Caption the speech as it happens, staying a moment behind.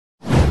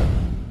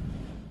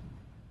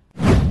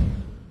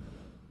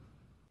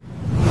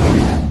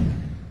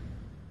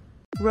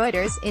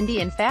Reuters,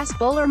 Indian fast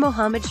bowler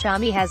Mohammed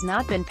Shami has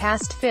not been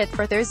past fit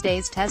for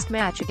Thursday's test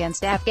match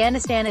against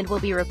Afghanistan and will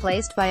be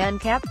replaced by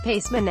uncapped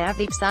paceman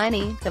Navdeep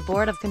Saini, the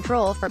Board of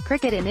Control for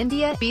Cricket in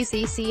India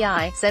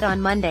 (BCCI) said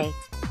on Monday.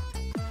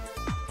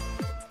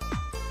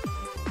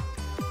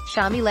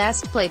 Shami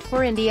last played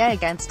for India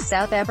against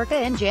South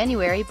Africa in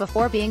January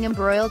before being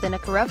embroiled in a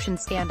corruption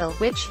scandal,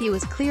 which he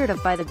was cleared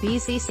of by the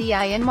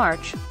BCCI in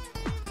March.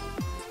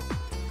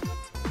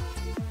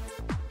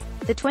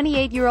 The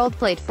 28-year-old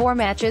played 4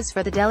 matches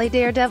for the Delhi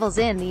Daredevils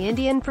in the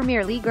Indian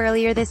Premier League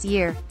earlier this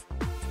year.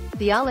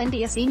 The All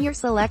India Senior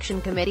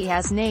Selection Committee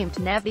has named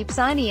Navdeep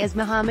Saini as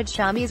Mohammed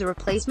Shami's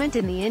replacement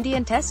in the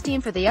Indian Test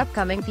team for the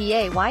upcoming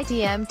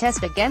PAYTM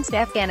Test against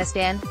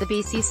Afghanistan, the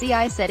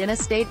BCCI said in a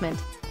statement.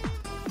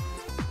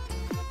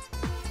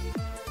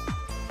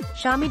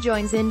 Shami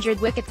joins injured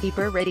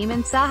wicketkeeper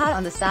Wriddhiman Saha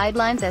on the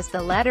sidelines as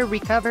the latter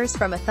recovers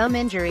from a thumb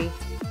injury.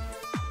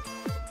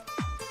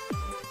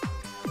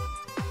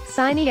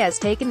 Saini has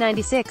taken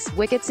 96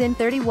 wickets in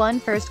 31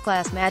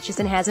 first-class matches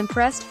and has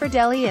impressed for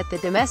Delhi at the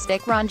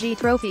domestic Ranji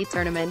Trophy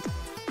tournament.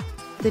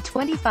 The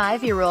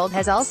 25-year-old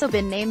has also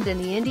been named in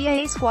the India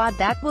A squad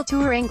that will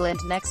tour England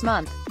next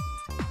month.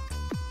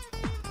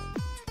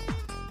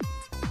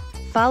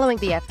 Following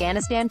the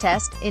Afghanistan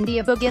Test,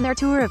 India begin their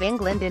tour of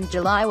England in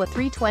July with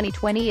 3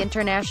 T20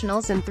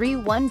 internationals and 3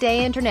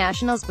 one-day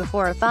internationals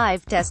before a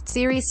 5-test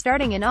series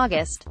starting in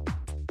August.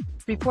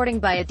 Reporting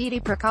by Aditi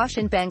Prakash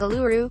in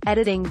Bengaluru,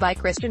 editing by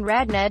Christian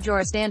Radnedge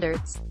or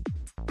Standards.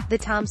 The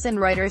Thomson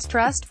Reuters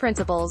Trust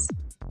Principles.